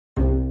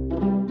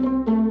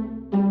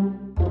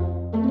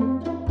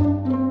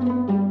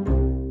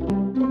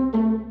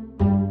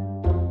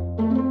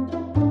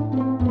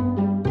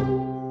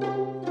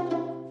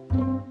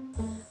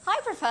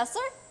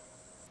Professor.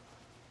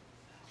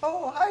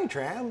 Oh, hi,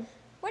 Tram.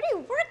 What are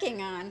you working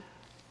on?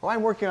 Well,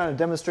 I'm working on a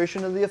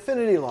demonstration of the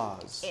Affinity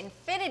Laws.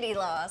 Infinity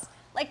Laws.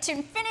 Like to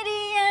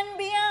infinity and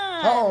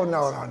beyond. Oh,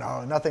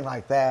 no, nothing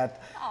like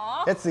that.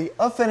 Aw. It's the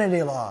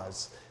Affinity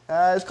Laws.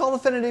 It's called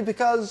Affinity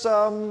because,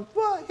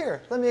 well,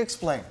 here, let me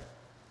explain.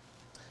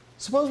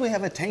 Suppose we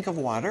have a tank of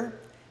water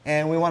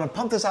and we want to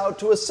pump this out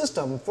to a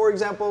system, for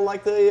example,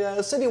 like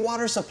the city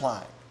water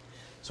supply.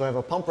 So I have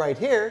a pump right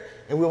here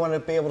and we want to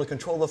be able to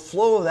control the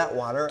flow of that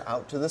water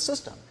out to the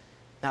system.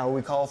 Now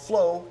we call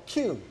flow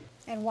Q.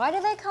 And why do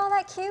they call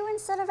that Q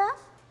instead of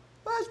F?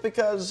 Well, that's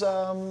because,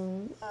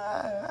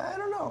 I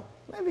don't know.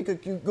 Maybe you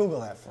could Google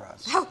that for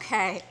us.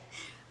 Okay.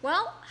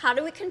 Well, how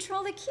do we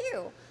control the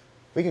Q?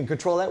 We can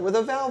control that with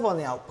a valve on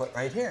the output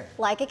right here.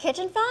 Like a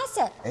kitchen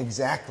faucet.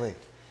 Exactly.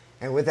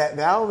 And with that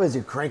valve, as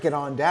you crank it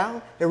on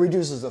down, it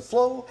reduces the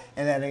flow,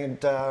 and then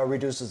it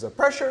reduces the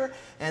pressure,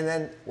 and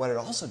then what it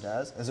also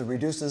does is it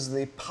reduces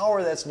the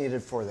power that's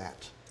needed for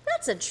that.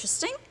 That's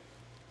interesting.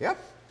 Yep.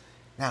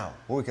 Now,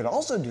 what we could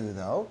also do,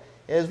 though,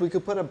 is we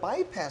could put a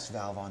bypass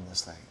valve on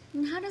this thing.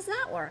 And how does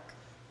that work?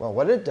 Well,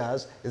 what it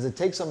does is it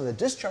takes some of the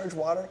discharge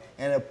water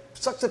and it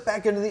sucks it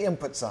back into the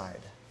input side.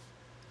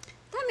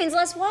 That means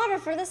less water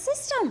for the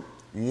system.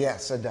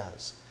 Yes, it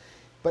does.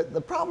 But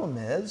the problem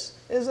is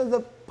that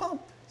the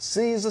pump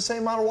sees the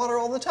same amount of water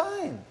all the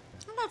time.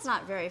 Well, that's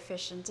not very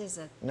efficient, is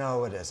it?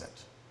 No, it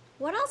isn't.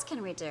 What else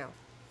can we do?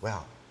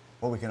 Well,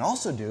 what we can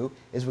also do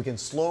is we can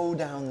slow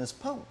down this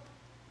pump.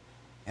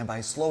 And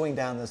by slowing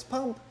down this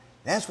pump,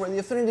 that's where the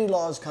affinity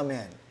laws come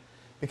in.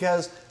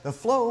 Because the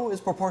flow is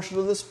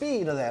proportional to the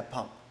speed of that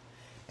pump.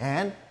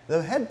 And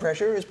the head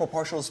pressure is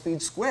proportional to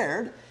speed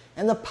squared.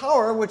 And the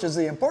power, which is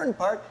the important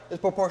part, is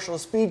proportional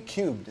to speed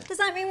cubed. Does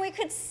that mean we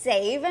could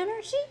save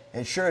energy?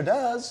 It sure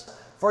does.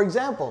 For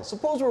example,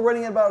 suppose we're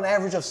running at about an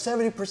average of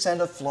 70%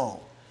 of flow.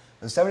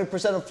 With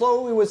 70% of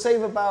flow, we would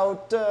save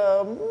about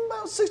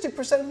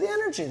 60% of the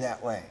energy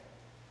that way.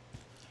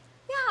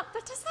 Yeah,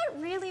 but does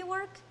that really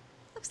work?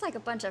 Looks like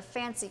a bunch of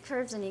fancy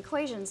curves and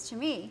equations to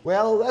me.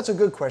 Well, that's a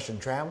good question,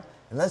 Tram,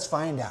 and let's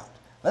find out.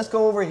 Let's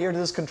go over here to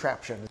this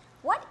contraption.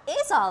 What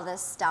is all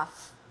this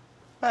stuff?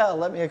 Well,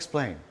 let me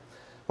explain.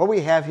 What we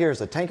have here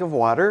is a tank of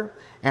water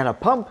and a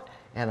pump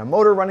and a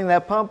motor running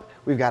that pump.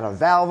 We've got a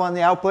valve on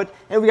the output,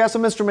 and we've got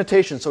some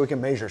instrumentation so we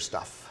can measure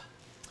stuff.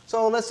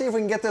 So let's see if we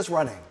can get this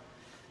running.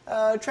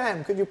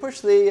 Tram, could you push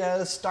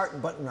the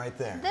start button right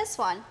there? This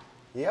one.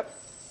 Yep.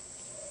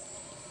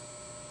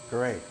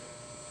 Great.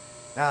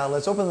 Now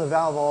let's open the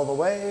valve all the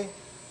way.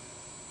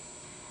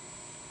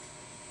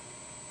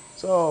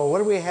 So what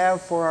do we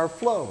have for our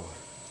flow?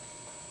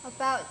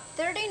 About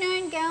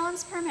 39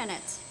 gallons per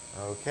minute.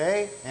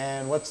 Okay,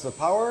 and what's the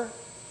power?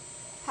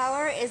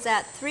 Power is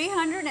at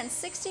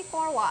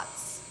 364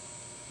 watts.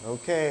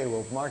 Okay,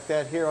 we'll mark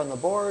that here on the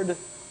board.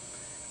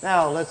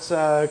 Now let's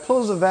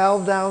close the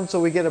valve down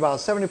so we get about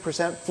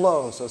 70%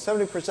 flow. So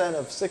 70%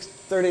 of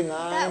 639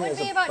 That would is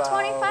be about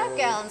 25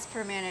 gallons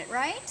per minute,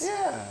 right?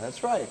 Yeah,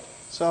 that's right.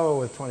 So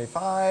with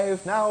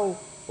 25, now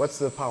what's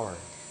the power?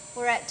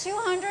 We're at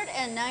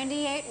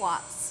 298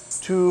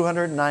 watts.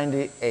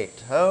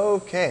 298.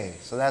 Okay,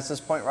 so that's this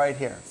point right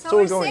here. So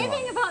we're going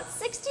saving along. about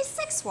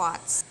 66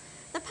 watts.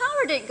 The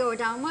power didn't go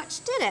down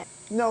much, did it?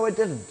 No, it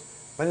didn't.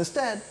 But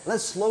instead,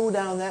 let's slow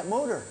down that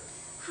motor.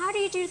 How do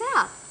you do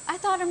that? I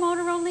thought a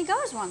motor only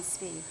goes one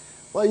speed.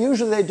 Well,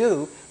 usually they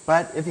do,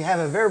 but if you have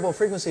a variable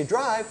frequency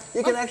drive,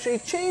 you can actually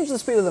change the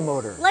speed of the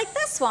motor. Like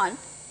this one.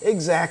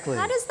 Exactly.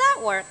 How does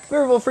that work?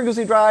 Variable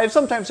frequency drives,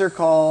 sometimes they're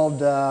called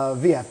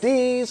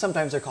VFDs,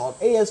 sometimes they're called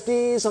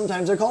ASDs,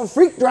 sometimes they're called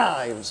freak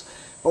drives.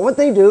 But what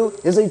they do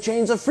is they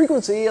change the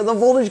frequency of the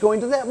voltage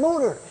going to that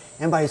motor.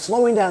 And by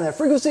slowing down that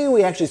frequency,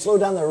 we actually slow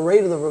down the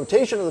rate of the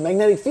rotation of the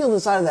magnetic field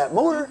inside of that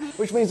motor,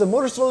 which means the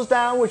motor slows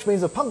down, which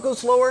means the pump goes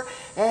slower,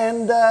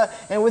 and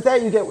with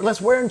that you get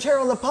less wear and tear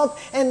on the pump,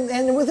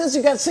 and with this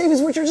you got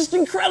savings which are just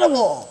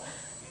incredible.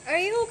 Are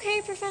you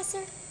okay,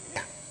 Professor?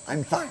 Yeah,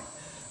 I'm fine.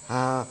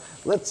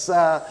 Let's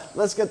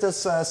get this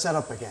set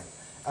up again.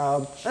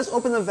 Let's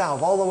open the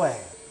valve all the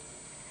way.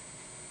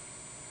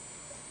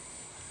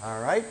 All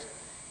right.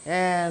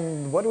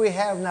 And what do we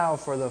have now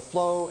for the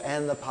flow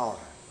and the power?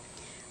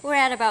 We're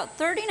at about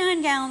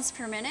 39 gallons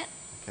per minute.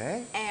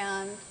 Okay.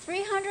 And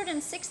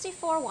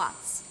 364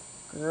 watts.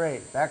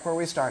 Great. Back where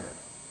we started.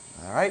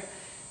 All right.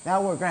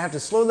 Now we're going to have to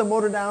slow the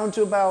motor down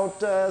to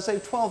about, say,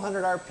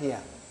 1200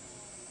 RPM.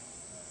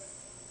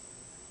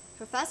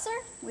 Professor,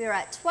 we are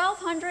at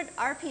 1200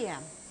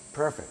 RPM.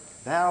 Perfect.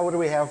 Now what do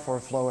we have for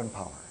flow and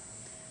power?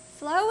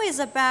 Flow is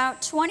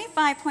about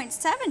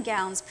 25.7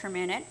 gallons per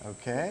minute.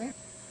 Okay.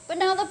 But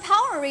now the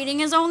power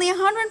reading is only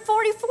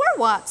 144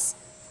 watts.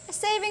 A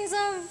savings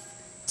of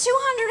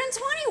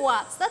 220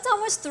 watts. That's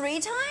almost 3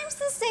 times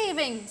the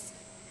savings.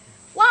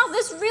 Wow,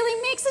 this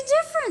really makes a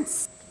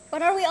difference.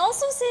 But are we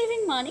also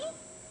saving money?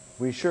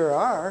 We sure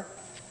are.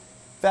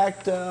 In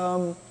fact,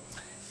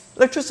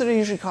 electricity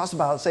usually costs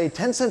about, say,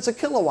 10 cents a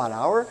kilowatt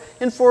hour.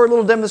 And for a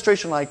little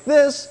demonstration like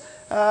this,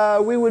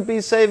 we would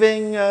be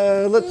saving,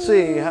 let's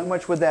see, how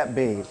much would that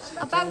be?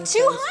 About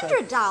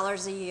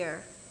 $200 a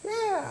year.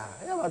 Yeah,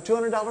 about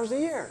 $200 a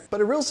year.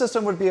 But a real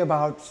system would be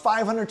about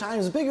 500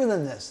 times bigger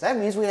than this. That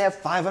means we'd have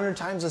 500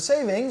 times the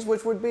savings,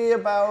 which would be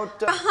about...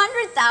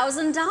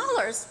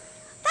 $100,000.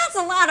 That's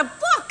a lot of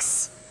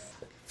books.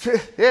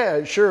 Yeah,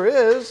 it sure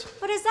is.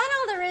 But is that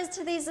all there is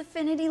to these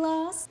affinity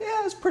laws?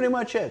 Yeah, that's pretty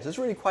much it. It's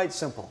really quite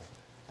simple.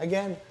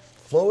 Again,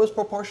 flow is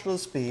proportional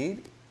to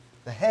speed,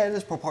 the head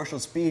is proportional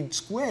to speed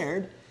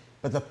squared,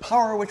 but the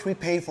power which we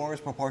pay for is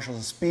proportional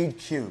to speed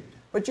cubed.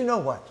 But you know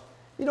what?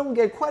 You don't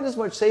get quite as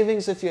much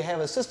savings if you have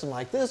a system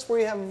like this where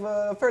you have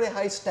a fairly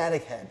high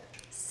static head.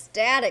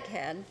 Static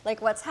head?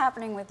 Like what's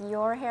happening with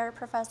your hair,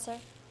 Professor?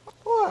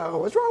 Wow,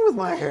 what's wrong with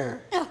my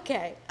hair?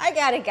 Okay, I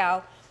gotta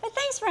go. But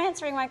thanks for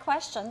answering my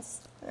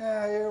questions.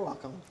 Yeah, you're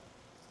welcome.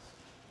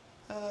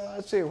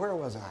 Let's see, where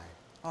was I?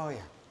 Oh,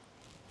 yeah.